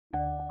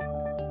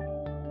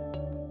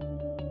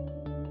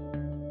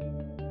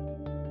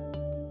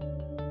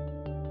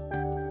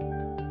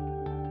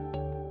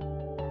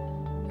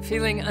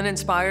Feeling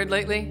uninspired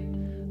lately?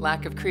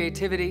 Lack of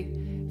creativity?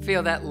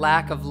 Feel that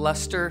lack of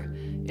luster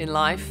in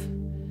life?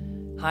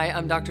 Hi,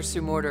 I'm Dr.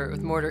 Sue Morter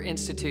with Morter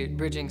Institute,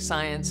 bridging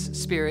science,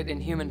 spirit,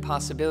 and human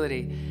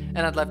possibility.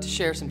 And I'd love to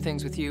share some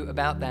things with you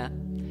about that.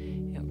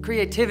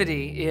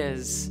 Creativity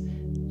is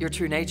your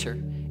true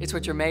nature. It's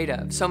what you're made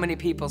of. So many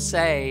people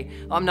say,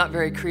 I'm not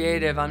very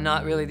creative, I'm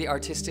not really the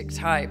artistic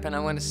type. And I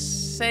want to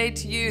say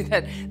to you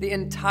that the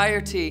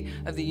entirety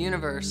of the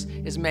universe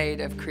is made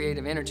of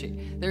creative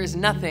energy. There is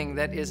nothing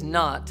that is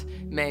not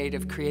made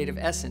of creative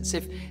essence.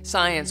 If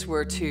science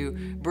were to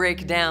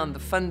break down the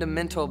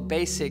fundamental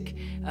basic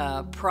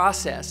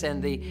process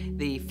and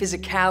the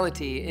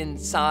physicality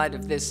inside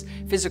of this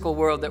physical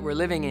world that we're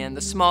living in,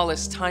 the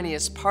smallest,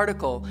 tiniest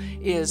particle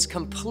is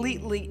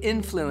completely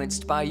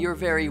influenced by your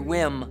very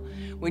whim.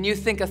 When you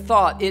think a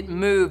thought, it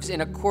moves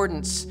in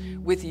accordance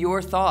with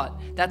your thought.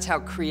 That's how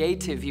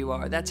creative you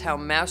are. That's how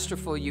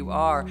masterful you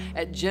are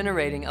at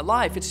generating a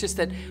life. It's just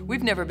that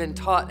we've never been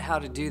taught how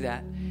to do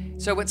that.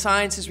 So what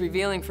science is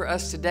revealing for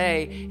us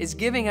today is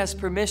giving us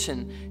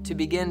permission to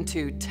begin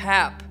to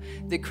tap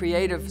the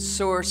creative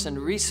source and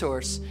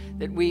resource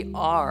that we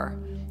are.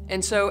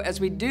 And so as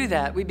we do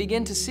that, we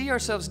begin to see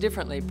ourselves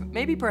differently.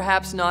 Maybe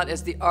perhaps not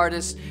as the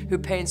artist who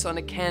paints on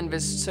a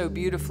canvas so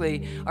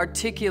beautifully,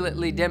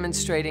 articulately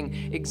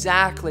demonstrating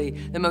exactly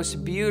the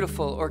most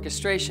beautiful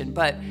orchestration,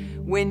 but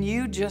when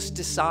you just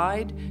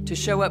decide to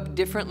show up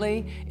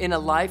differently in a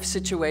life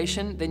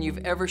situation than you've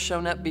ever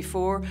shown up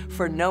before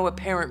for no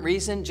apparent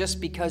reason, just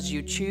because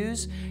you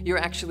choose, you're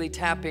actually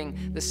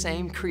tapping the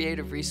same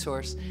creative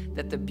resource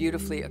that the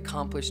beautifully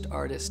accomplished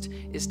artist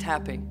is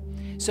tapping.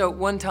 So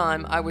one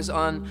time I was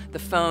on the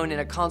phone in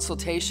a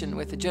consultation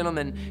with a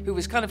gentleman who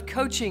was kind of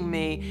coaching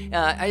me.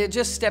 I had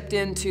just stepped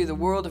into the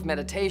world of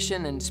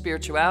meditation and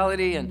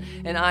spirituality, and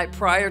I,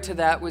 prior to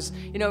that, was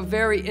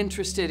very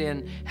interested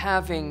in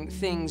having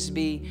things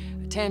be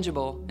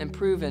tangible and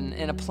proven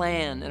in a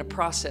plan and a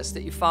process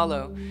that you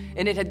follow.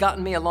 And it had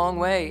gotten me a long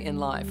way in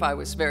life. I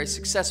was very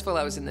successful.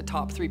 I was in the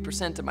top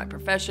 3% of my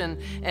profession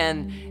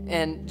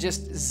and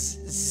just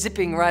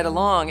zipping right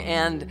along,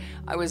 and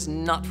I was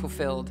not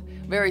fulfilled.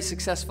 Very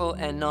successful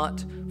and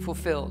not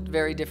fulfilled,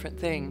 very different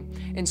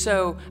thing. And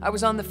so I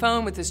was on the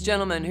phone with this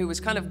gentleman who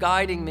was kind of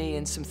guiding me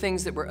in some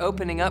things that were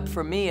opening up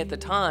for me at the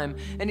time.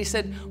 And he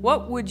said,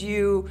 what would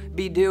you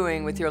be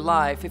doing with your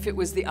life if it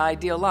was the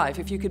ideal life?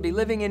 If you could be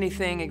living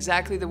anything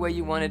exactly the way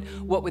you wanted,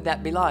 what would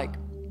that be like?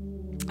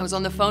 I was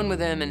on the phone with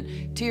him,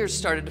 and tears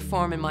started to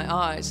form in my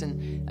eyes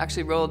and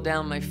actually rolled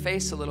down my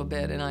face a little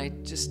bit, and I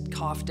just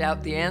coughed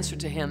out the answer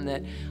to him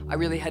that I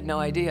really had no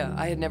idea.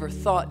 I had never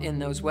thought in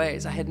those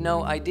ways. I had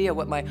no idea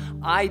what my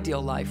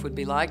ideal life would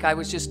be like. I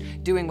was just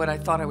doing what I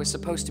thought I was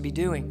supposed to be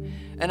doing.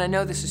 And I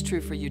know this is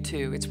true for you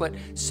too. It's what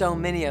so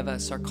many of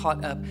us are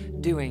caught up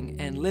doing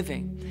and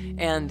living.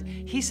 And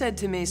he said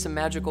to me some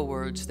magical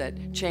words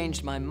that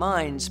changed my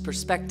mind's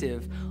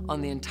perspective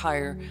on the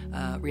entire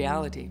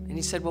reality. And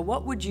he said, well,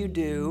 what would you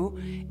do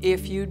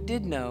if you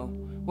did know?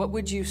 What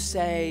would you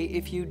say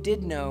if you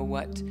did know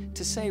what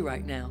to say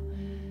right now?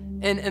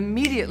 And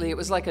immediately it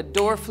was like a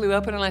door flew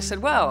open, and I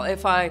said, well,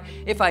 if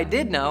I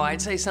did know,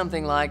 I'd say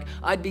something like,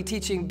 I'd be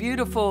teaching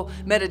beautiful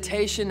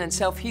meditation and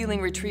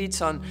self-healing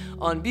retreats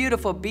on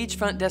beautiful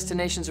beachfront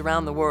destinations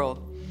around the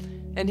world.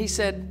 And he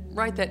said,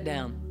 write that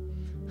down.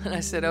 And I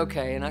said,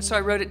 okay. And so I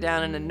wrote it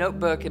down in a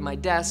notebook in my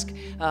desk,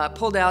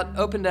 pulled out,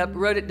 opened up,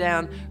 wrote it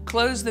down,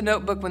 closed the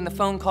notebook when the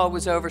phone call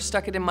was over,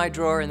 stuck it in my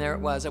drawer, and there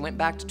it was. I went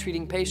back to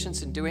treating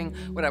patients and doing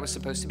what I was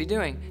supposed to be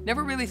doing.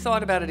 Never really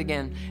thought about it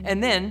again.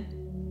 And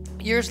then,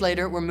 years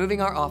later, we're moving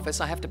our office.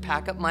 I have to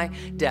pack up my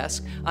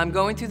desk. I'm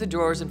going through the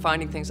drawers and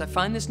finding things. I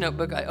find this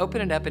notebook, I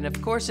open it up, and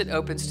of course it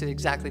opens to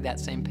exactly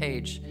that same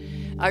page.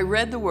 I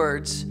read the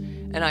words,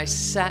 and I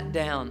sat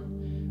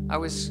down. I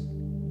was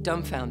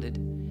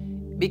dumbfounded,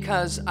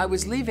 because I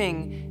was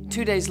leaving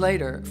 2 days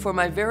later for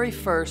my very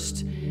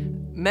first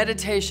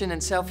meditation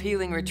and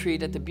self-healing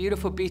retreat at the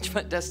beautiful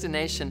beachfront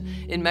destination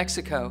in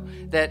Mexico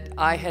that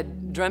I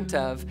had dreamt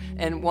of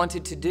and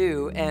wanted to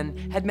do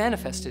and had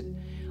manifested.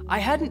 I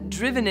hadn't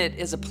driven it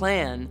as a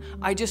plan.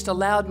 I just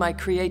allowed my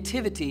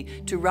creativity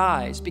to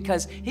rise,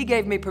 because he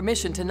gave me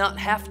permission to not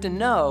have to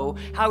know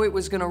how it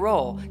was going to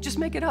roll. Just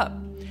make it up.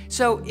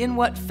 So in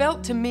what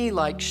felt to me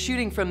like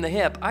shooting from the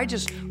hip, I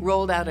just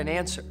rolled out an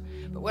answer.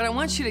 But what I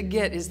want you to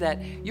get is that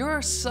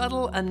your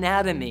subtle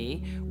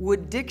anatomy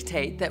would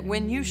dictate that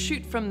when you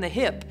shoot from the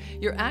hip,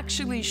 you're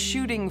actually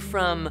shooting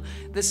from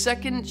the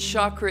second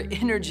chakra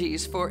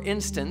energies, for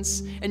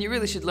instance, and you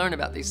really should learn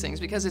about these things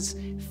because it's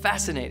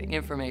fascinating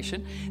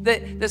information.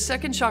 The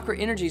second chakra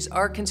energies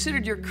are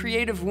considered your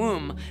creative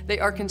womb. They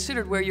are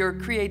considered where your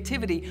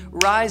creativity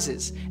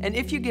rises. And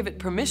if you give it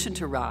permission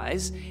to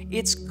rise,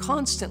 it's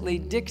constantly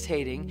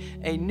dictating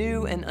a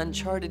new and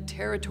uncharted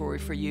territory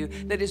for you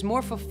that is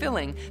more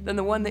fulfilling than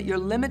the one that your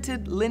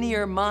limited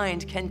linear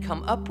mind can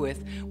come up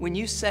with when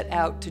you set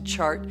out to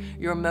chart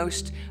your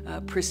most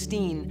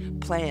pristine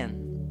plan.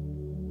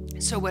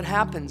 So what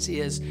happens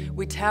is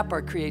we tap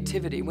our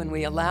creativity when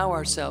we allow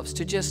ourselves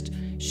to just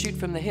shoot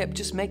from the hip,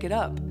 just make it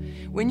up.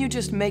 When you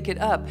just make it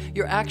up,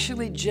 you're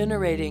actually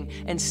generating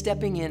and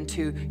stepping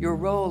into your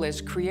role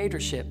as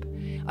creatorship.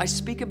 I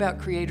speak about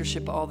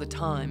creatorship all the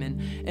time,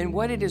 and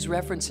what it is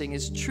referencing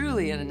is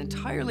truly an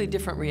entirely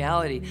different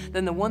reality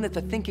than the one that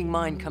the thinking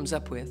mind comes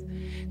up with.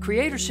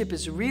 Creatorship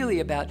is really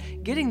about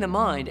getting the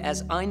mind,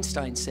 as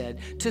Einstein said,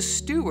 to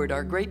steward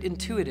our great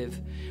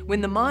intuitive.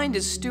 When the mind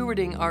is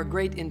stewarding our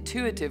great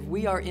intuitive,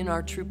 we are in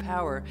our true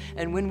power,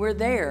 and when we're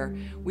there,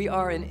 we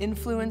are an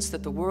influence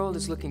that the world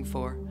is looking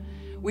for.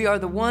 We are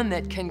the one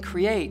that can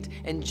create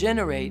and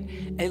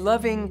generate a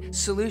loving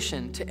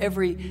solution to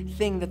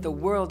everything that the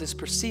world is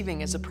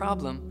perceiving as a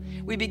problem.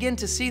 We begin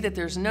to see that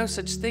there's no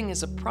such thing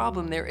as a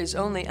problem. There is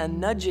only a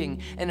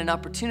nudging and an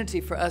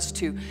opportunity for us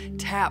to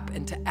tap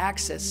and to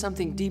access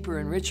something deeper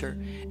and richer.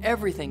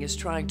 Everything is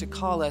trying to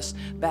call us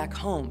back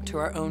home to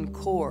our own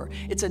core.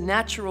 It's a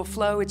natural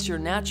flow. It's your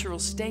natural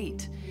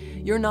state.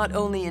 You're not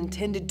only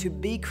intended to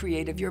be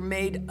creative, you're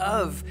made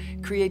of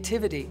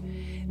creativity.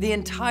 The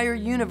entire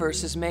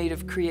universe is made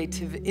of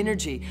creative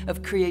energy,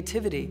 of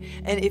creativity.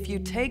 And if you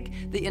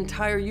take the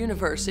entire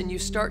universe and you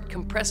start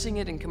compressing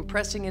it and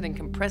compressing it and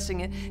compressing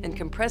it and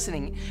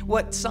compressing it,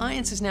 what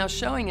science is now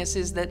showing us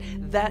is that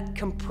that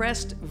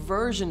compressed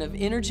version of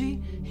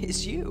energy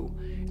is you.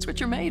 It's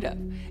what you're made of.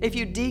 If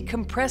you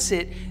decompress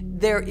it,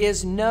 there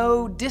is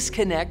no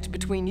disconnect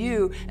between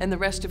you and the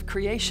rest of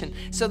creation.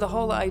 So the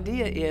whole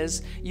idea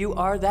is you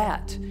are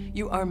that.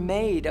 You are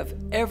made of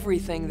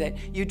everything that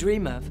you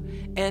dream of.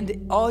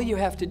 And all you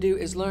have to do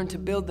is learn to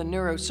build the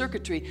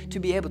neurocircuitry to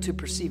be able to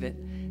perceive it,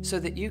 so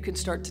that you can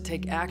start to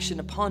take action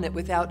upon it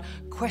without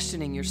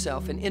questioning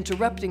yourself and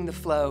interrupting the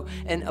flow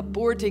and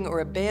aborting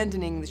or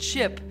abandoning the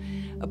ship,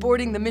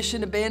 aborting the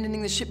mission,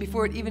 abandoning the ship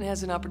before it even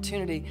has an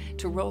opportunity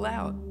to roll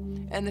out.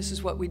 And this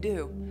is what we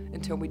do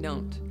until we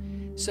don't.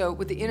 So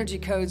what the energy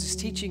codes is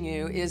teaching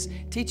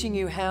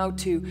you how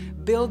to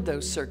build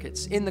those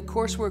circuits. In the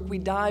coursework, we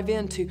dive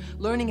into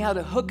learning how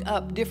to hook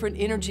up different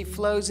energy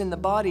flows in the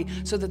body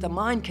so that the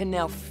mind can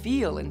now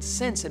feel and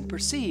sense and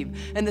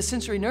perceive, and the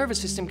sensory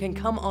nervous system can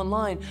come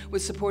online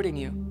with supporting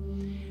you.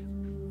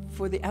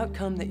 For the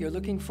outcome that you're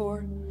looking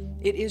for,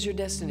 it is your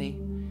destiny.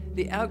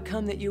 The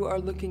outcome that you are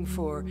looking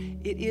for,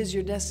 it is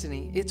your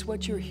destiny. It's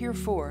what you're here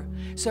for.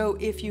 So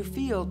if you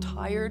feel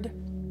tired,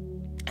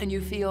 and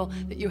you feel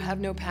that you have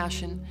no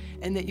passion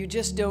and that you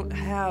just don't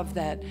have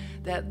that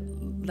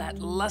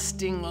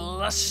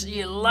lusciousness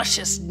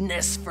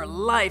for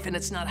life, and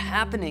it's not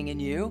happening in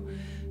you,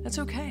 that's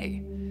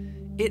okay.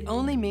 It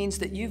only means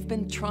that you've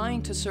been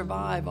trying to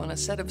survive on a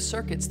set of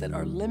circuits that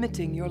are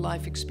limiting your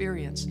life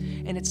experience,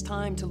 and it's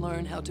time to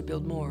learn how to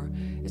build more.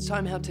 It's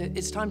time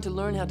to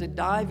learn how to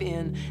dive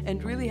in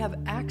and really have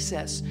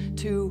access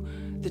to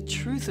the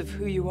truth of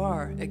who you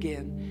are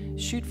again.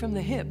 Shoot from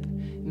the hip,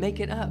 make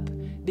it up.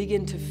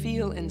 Begin to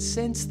feel and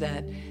sense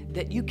that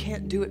you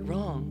can't do it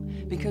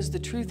wrong, because the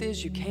truth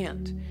is you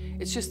can't.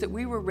 It's just that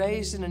we were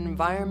raised in an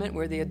environment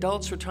where the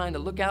adults were trying to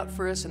look out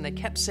for us, and they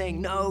kept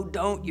saying, no,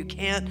 don't, you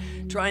can't,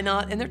 try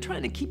not, and they're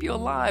trying to keep you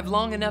alive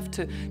long enough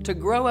to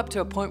grow up to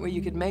a point where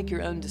you could make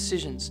your own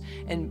decisions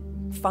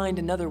and find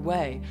another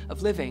way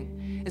of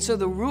living. And so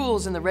the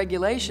rules and the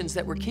regulations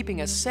that were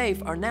keeping us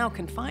safe are now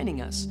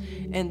confining us,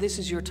 and this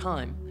is your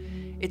time.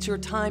 It's your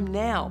time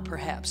now,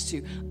 perhaps,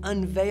 to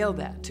unveil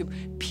that, to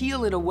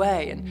peel it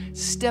away and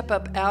step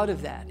up out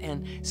of that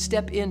and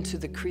step into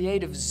the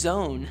creative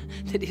zone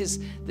that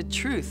is the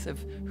truth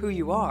of who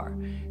you are.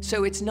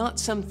 So it's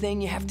not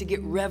something you have to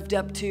get revved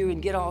up to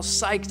and get all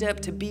psyched up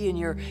to be in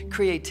your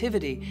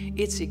creativity.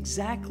 It's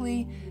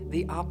exactly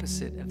the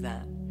opposite of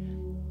that.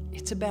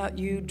 It's about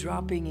you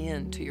dropping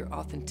into your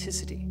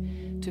authenticity,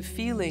 to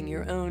feeling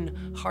your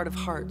own heart of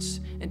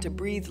hearts, and to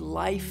breathe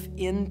life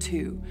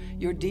into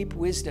your deep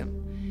wisdom.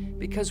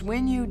 Because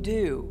when you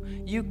do,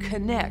 you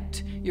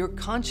connect your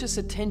conscious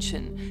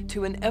attention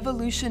to an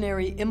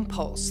evolutionary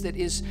impulse that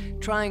is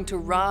trying to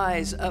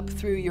rise up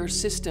through your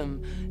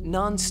system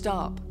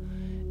nonstop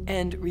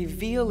and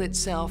reveal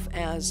itself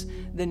as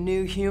the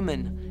new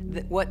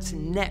human, what's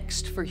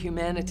next for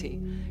humanity.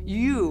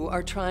 You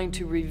are trying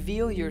to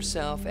reveal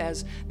yourself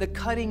as the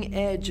cutting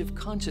edge of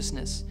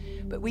consciousness.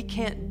 But we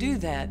can't do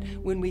that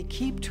when we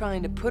keep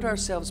trying to put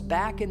ourselves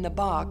back in the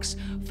box,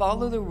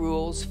 follow the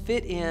rules,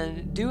 fit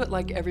in, do it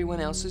like everyone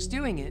else is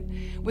doing it.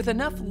 With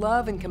enough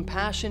love and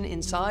compassion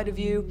inside of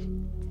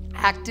you,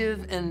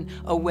 active and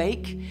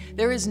awake,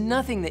 there is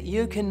nothing that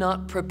you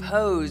cannot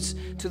propose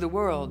to the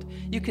world.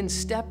 You can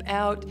step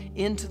out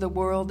into the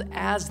world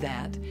as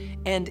that,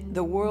 and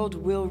the world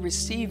will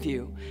receive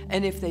you.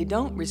 And if they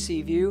don't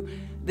receive you,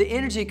 the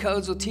energy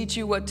codes will teach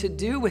you what to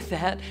do with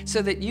that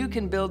so that you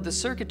can build the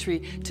circuitry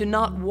to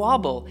not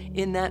wobble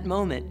in that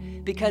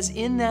moment. Because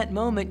in that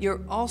moment,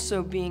 you're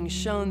also being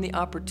shown the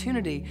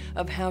opportunity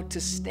of how to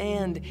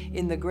stand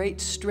in the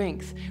great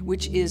strength,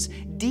 which is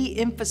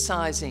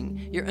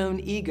de-emphasizing your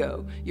own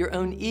ego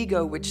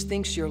which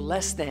thinks you're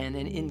less than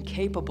and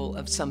incapable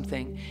of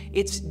something.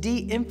 It's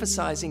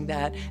de-emphasizing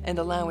that and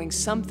allowing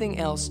something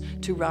else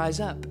to rise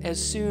up as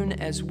soon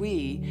as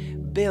we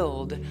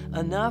build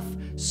enough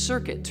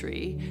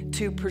circuitry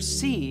to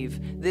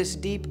perceive this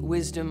deep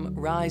wisdom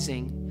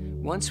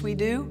rising. Once we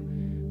do,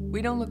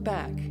 we don't look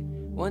back.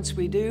 Once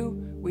we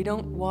do, we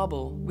don't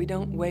wobble, we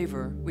don't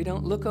waver, we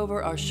don't look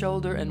over our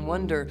shoulder and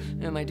wonder,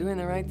 am I doing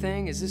the right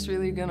thing? Is this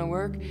really gonna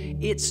work?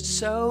 It's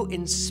so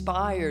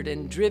inspired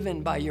and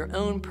driven by your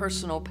own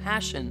personal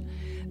passion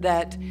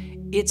that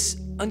it's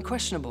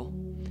unquestionable.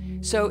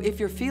 So if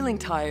you're feeling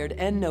tired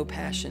and no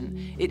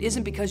passion, it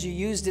isn't because you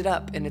used it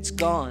up and it's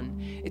gone.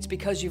 It's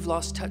because you've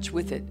lost touch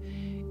with it.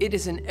 It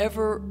is an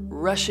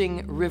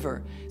ever-rushing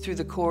river through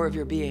the core of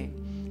your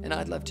being, and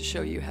I'd love to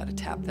show you how to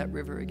tap that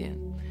river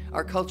again.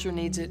 Our culture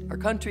needs it, our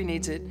country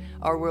needs it,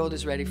 our world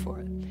is ready for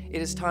it.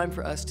 It is time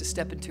for us to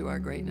step into our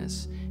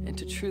greatness and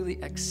to truly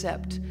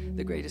accept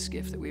the greatest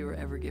gift that we were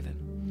ever given.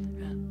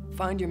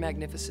 Find your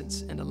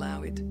magnificence and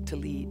allow it to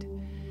lead.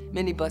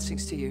 Many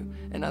blessings to you,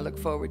 and I look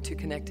forward to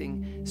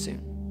connecting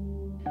soon.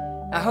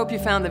 I hope you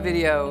found the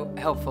video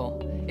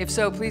helpful. If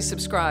so, please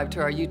subscribe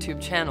to our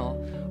YouTube channel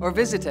or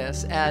visit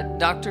us at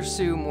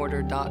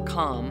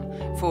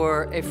drsuemorter.com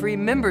for a free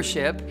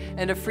membership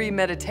and a free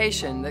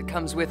meditation that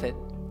comes with it.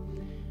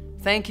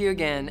 Thank you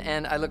again,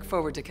 and I look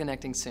forward to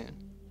connecting soon.